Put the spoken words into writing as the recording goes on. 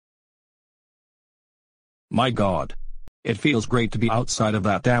My God. It feels great to be outside of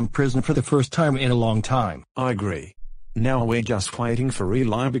that damn prison for the first time in a long time. I agree. Now we're just waiting for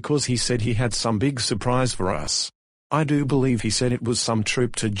Eli because he said he had some big surprise for us. I do believe he said it was some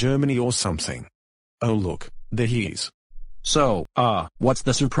trip to Germany or something. Oh look, there he is. So, what's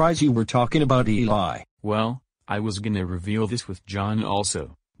the surprise you were talking about, Eli? Well, I was gonna reveal this with John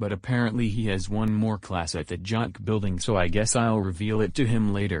also, but apparently he has one more class at the junk building, so I guess I'll reveal it to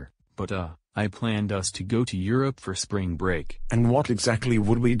him later. But I planned us to go to Europe for spring break. And what exactly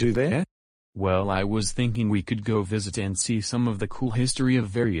would we do there? Well, I was thinking we could go visit and see some of the cool history of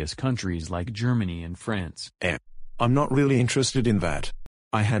various countries like Germany and France. I'm not really interested in that.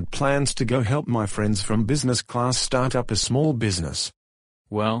 I had plans to go help my friends from business class start up a small business.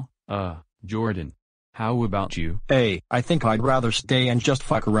 Well, Jordan, how about you? Hey, I think I'd rather stay and just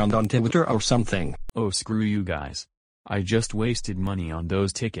fuck around on Twitter or something. Oh, screw you guys. I just wasted money on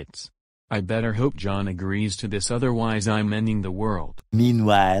those tickets. I better hope John agrees to this, otherwise I'm ending the world.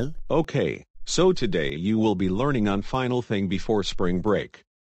 Meanwhile. Okay, so today you will be learning on final thing before spring break.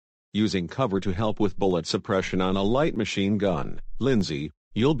 Using cover to help with bullet suppression on a light machine gun. Lindsay,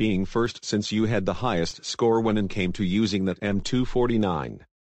 you'll being first since you had the highest score when it came to using that M249.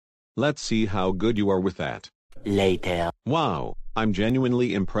 Let's see how good you are with that. Later. Wow, I'm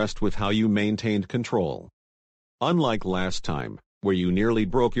genuinely impressed with how you maintained control. Unlike last time, where you nearly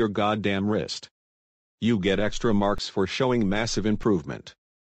broke your goddamn wrist. You get extra marks for showing massive improvement.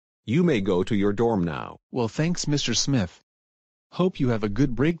 You may go to your dorm now. Well, thanks, Mr. Smith. Hope you have a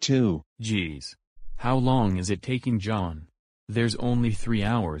good break too. Jeez. How long is it taking John? There's only 3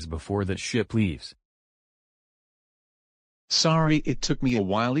 hours before that ship leaves. Sorry it took me a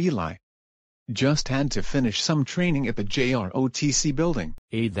while, Eli. Just had to finish some training at the JROTC building.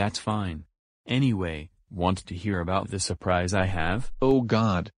 Hey, that's fine. Anyway, want to hear about the surprise I have? Oh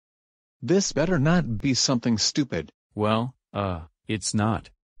God. This better not be something stupid. Well, it's not.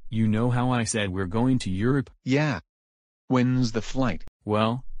 You know how I said we're going to Europe? Yeah. When's the flight?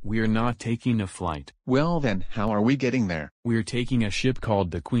 Well, we're not taking a flight. Well then, how are we getting there? We're taking a ship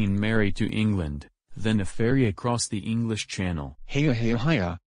called the Queen Mary to England, then a ferry across the English Channel.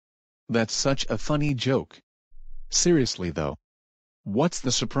 Hiya. That's such a funny joke. Seriously though. What's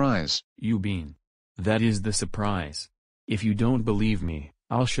the surprise? You bean. That is the surprise. If you don't believe me,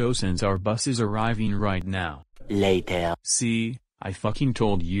 I'll show since our bus is arriving right now. Later. See, I fucking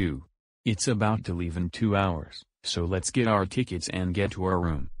told you. It's about to leave in 2 hours, so let's get our tickets and get to our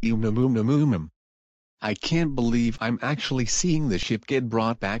room. I can't believe I'm actually seeing the ship get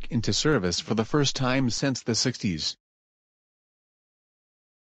brought back into service for the first time since the 60s.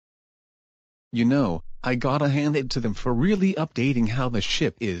 You know, I gotta hand it to them for really updating how the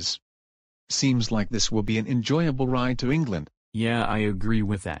ship is. Seems like this will be an enjoyable ride to England. Yeah, I agree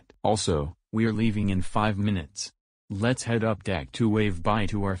with that. Also, we're leaving in 5 minutes. Let's head up deck to wave bye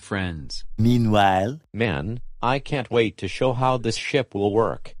to our friends. Meanwhile. Man, I can't wait to show how this ship will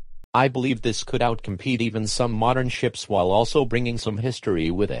work. I believe this could outcompete even some modern ships while also bringing some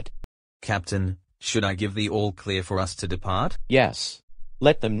history with it. Captain, should I give the all clear for us to depart? Yes.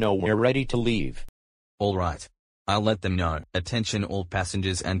 Let them know we're ready to leave. All right. I'll let them know. Attention all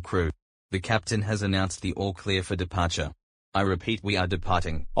passengers and crew. The captain has announced the all clear for departure. I repeat, we are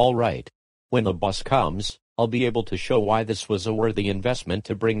departing. All right. When the bus comes, I'll be able to show why this was a worthy investment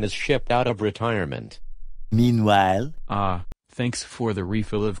to bring this ship out of retirement. Meanwhile. Thanks for the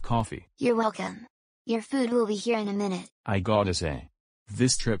refill of coffee. You're welcome. Your food will be here in a minute. I gotta say,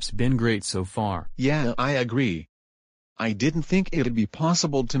 this trip's been great so far. Yeah, I agree. I didn't think it'd be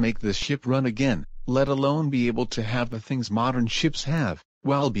possible to make this ship run again, let alone be able to have the things modern ships have,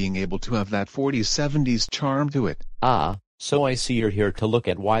 while being able to have that 40s-70s charm to it. So I see you're here to look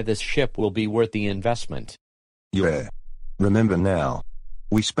at why this ship will be worth the investment. Yeah. Remember now.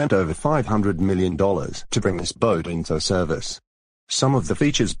 We spent over $500 million to bring this boat into service. Some of the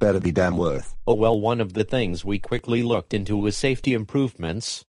features better be damn worth. Oh well, one of the things we quickly looked into was safety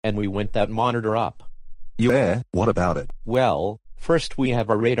improvements, and we went that monitor up. Yeah, what about it? Well, first we have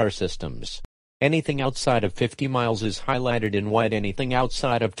our radar systems. Anything outside of 50 miles is highlighted in white, anything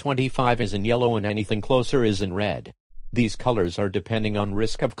outside of 25 is in yellow, and anything closer is in red. These colors are depending on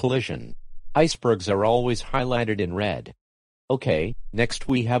risk of collision. Icebergs are always highlighted in red. Okay, next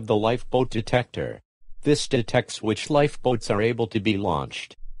we have the lifeboat detector. This detects which lifeboats are able to be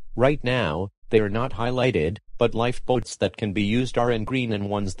launched. Right now, they are not highlighted, but lifeboats that can be used are in green and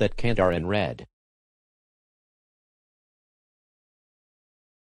ones that can't are in red.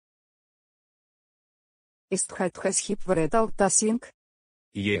 Ist das Ship Survivalists?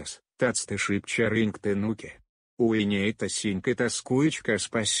 Yes, that's the ship Charing Tenuke. У ней это синька тоскуечка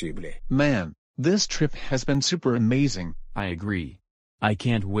спасибо. Man, This trip has been super amazing. I agree. I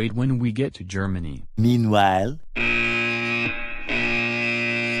can't wait when we get to Germany. Meanwhile,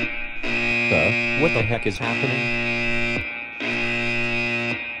 What the heck is happening?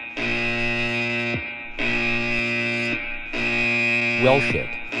 Well shit.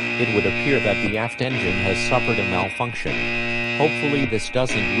 It would appear that the aft engine has suffered a malfunction. Hopefully this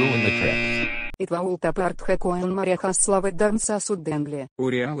doesn't ruin the trip.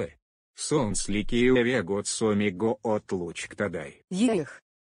 Уреалы. Сонслики вегот сомиго отлучк тадай. Ех.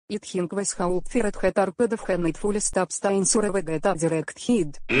 It hinkwas hauptferet het arpedef het full stop stein surveget direct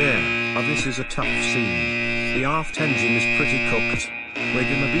hid. Yeah, this is a tough scene. The aft engine is pretty cooked. We're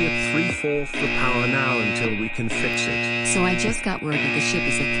gonna be at 3/4 the power now until we can fix it. So I just got word that the ship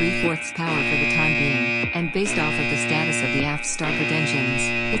is at 3/4 power for the time being, and based off of the status of the aft starboard engines,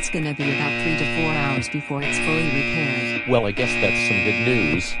 it's gonna be about 3 to 4 hours before it's fully repaired. Well, I guess that's some good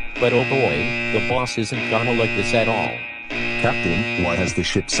news, but oh boy, the boss isn't gonna like this at all. Captain, why has the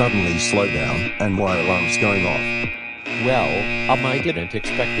ship suddenly slowed down, and why are alarms going off? Well, I didn't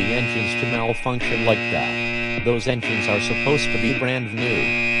expect the engines to malfunction like that. Those engines are supposed to be brand new.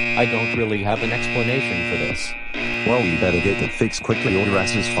 I don't really have an explanation for this. Well, you better get it fixed quickly or your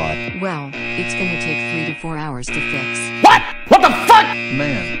ass is fired. Well, it's gonna take 3 to 4 hours to fix. What? What the fuck?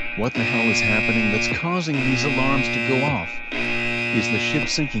 Man, what the hell is happening that's causing these alarms to go off? Is the ship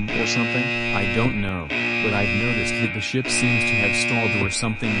sinking or something? I don't know, but I've noticed that the ship seems to have stalled or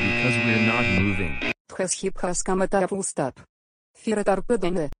something because we're not moving.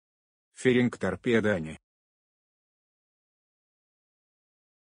 Феринг торпедани.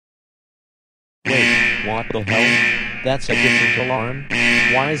 Wait, what the hell? That's a different alarm?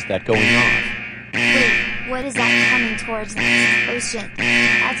 Why is that going off? Wait, what is that coming towards us? Oh shit.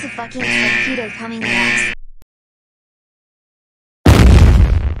 That's a fucking torpedo coming at us.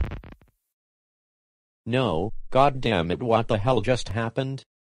 No, goddammit, what the hell just happened?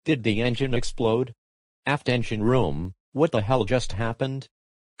 Did the engine explode? Aft engine room, what the hell just happened?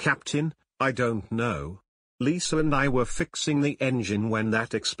 Captain, I don't know. Lisa and I were fixing the engine when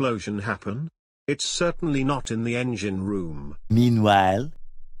that explosion happened. It's certainly not in the engine room. Meanwhile,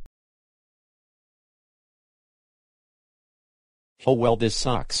 Oh well, this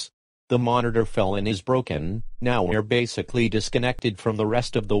sucks. The monitor fell and is broken. Now we're basically disconnected from the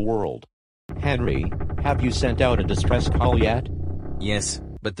rest of the world. Henry, have you sent out a distress call yet? Yes,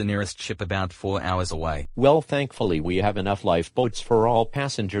 but the nearest ship about 4 hours away. Well, thankfully we have enough lifeboats for all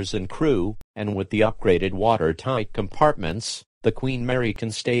passengers and crew, and with the upgraded watertight compartments, the Queen Mary can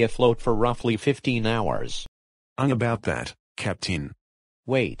stay afloat for roughly 15 hours. About that, Captain.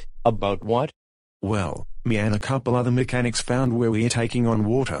 Wait, about what? Well, me and a couple other mechanics found where we're taking on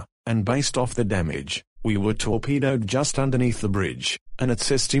water, and based off the damage, we were torpedoed just underneath the bridge, and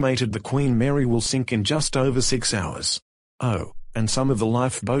it's estimated the Queen Mary will sink in just over 6 hours. Oh, and some of the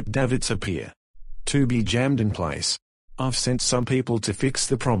lifeboat davits appear to be jammed in place. I've sent some people to fix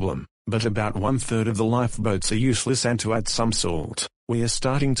the problem, but about 1/3 of the lifeboats are useless, and to add some salt, we are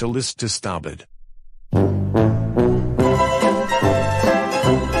starting to list to starboard.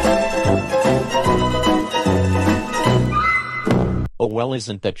 Oh well,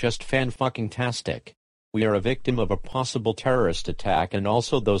 isn't that just fan-fucking-tastic? We are a victim of a possible terrorist attack, and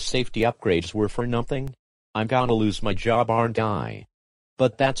also those safety upgrades were for nothing? I'm gonna lose my job, aren't I?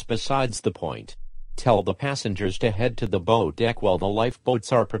 But that's besides the point. Tell the passengers to head to the boat deck while the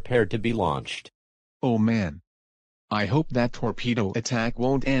lifeboats are prepared to be launched. Oh man. I hope that torpedo attack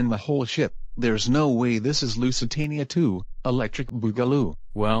won't end the whole ship. There's no way this is Lusitania 2, Electric Boogaloo.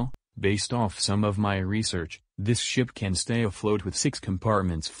 Well, based off some of my research, this ship can stay afloat with 6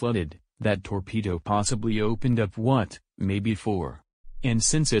 compartments flooded. That torpedo possibly opened up maybe 4. And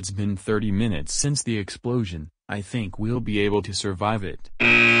since it's been 30 minutes since the explosion, I think we'll be able to survive it.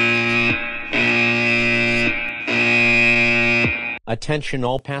 Attention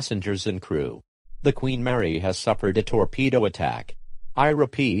all passengers and crew. The Queen Mary has suffered a torpedo attack. I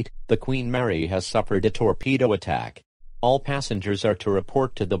repeat, the Queen Mary has suffered a torpedo attack. All passengers are to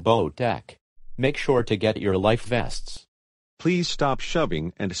report to the boat deck. Make sure to get your life vests. Please stop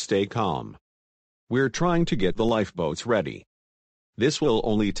shoving and stay calm. We're trying to get the lifeboats ready. This will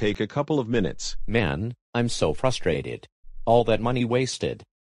only take a couple of minutes. Man, I'm so frustrated. All that money wasted.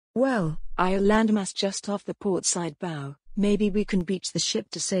 Well, I'll landmass just off the port side bow. Maybe we can beach the ship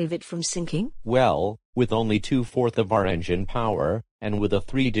to save it from sinking? Well, with only 2/4 of our engine power, and with a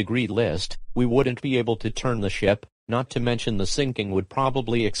 3-degree list, we wouldn't be able to turn the ship, not to mention the sinking would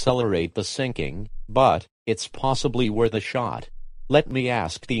probably accelerate the sinking, but it's possibly worth a shot. Let me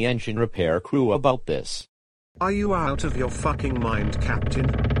ask the engine repair crew about this. Are you out of your fucking mind, Captain?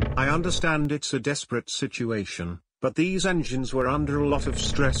 I understand it's a desperate situation, but these engines were under a lot of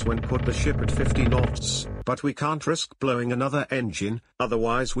stress when put the ship at 50 knots, but we can't risk blowing another engine,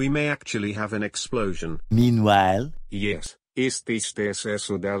 otherwise we may actually have an explosion. Meanwhile, Yes, is TSS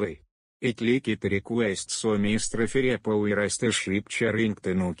удали. It leaked request so Mr. Ferrepower is the ship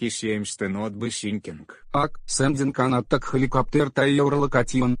Charrington Oki seems to not be sinking. Sending an attack helicopter to your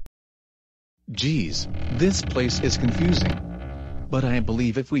location. Geez, this place is confusing. But I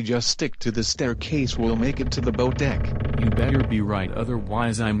believe if we just stick to the staircase we'll make it to the boat deck. You better be right,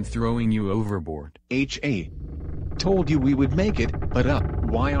 otherwise I'm throwing you overboard. HA. Told you we would make it, but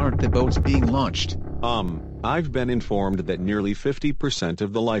why aren't the boats being launched? I've been informed that nearly 50%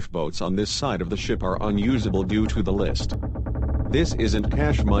 of the lifeboats on this side of the ship are unusable due to the list. This isn't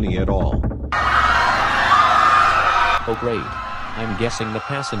cash money at all. Oh great. I'm guessing the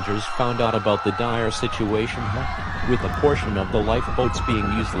passengers found out about the dire situation, with a portion of the lifeboats being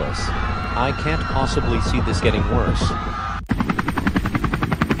useless. I can't possibly see this getting worse.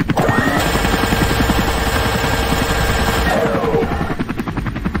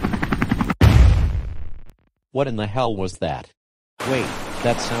 What in the hell was that? Wait,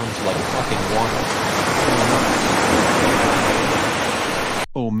 that sounds like fucking water.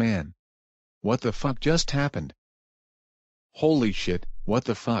 Oh man. What the fuck just happened? Holy shit, what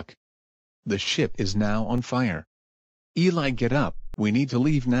the fuck? The ship is now on fire. Eli, get up, we need to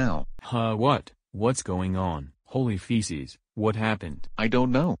leave now. What? What's going on? Holy feces, what happened? I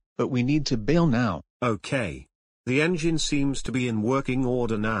don't know, but we need to bail now. Okay. The engine seems to be in working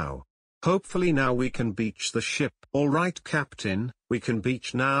order now. Hopefully now we can beach the ship. Alright Captain, we can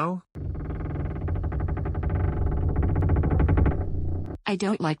beach now? I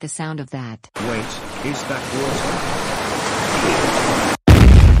don't like the sound of that. Wait, is that water?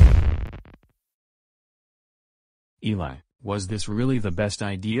 Eli, was this really the best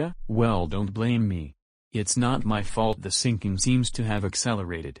idea? Well, don't blame me. It's not my fault the sinking seems to have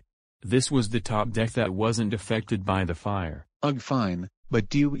accelerated. This was the top deck that wasn't affected by the fire. Ugh, fine, but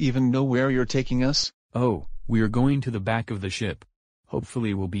do you even know where you're taking us? Oh, we're going to the back of the ship.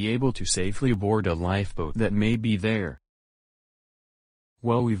 Hopefully we'll be able to safely board a lifeboat that may be there.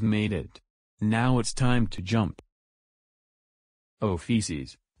 Well, we've made it. Now it's time to jump. Oh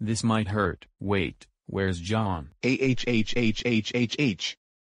feces, this might hurt. Wait, where's John?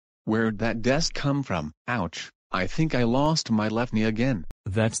 Where'd that desk come from? Ouch, I think I lost my left knee again.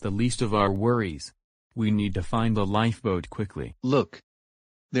 That's the least of our worries. We need to find the lifeboat quickly. Look.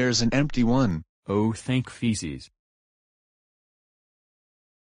 There's an empty one. Oh, thank feces.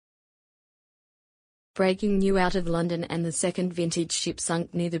 Breaking news out of London, and the second vintage ship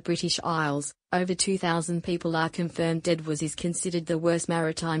sunk near the British Isles. Over 2,000 people are confirmed dead. Was is considered the worst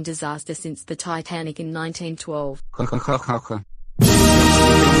maritime disaster since the Titanic in 1912.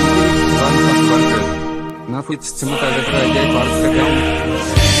 Нафиг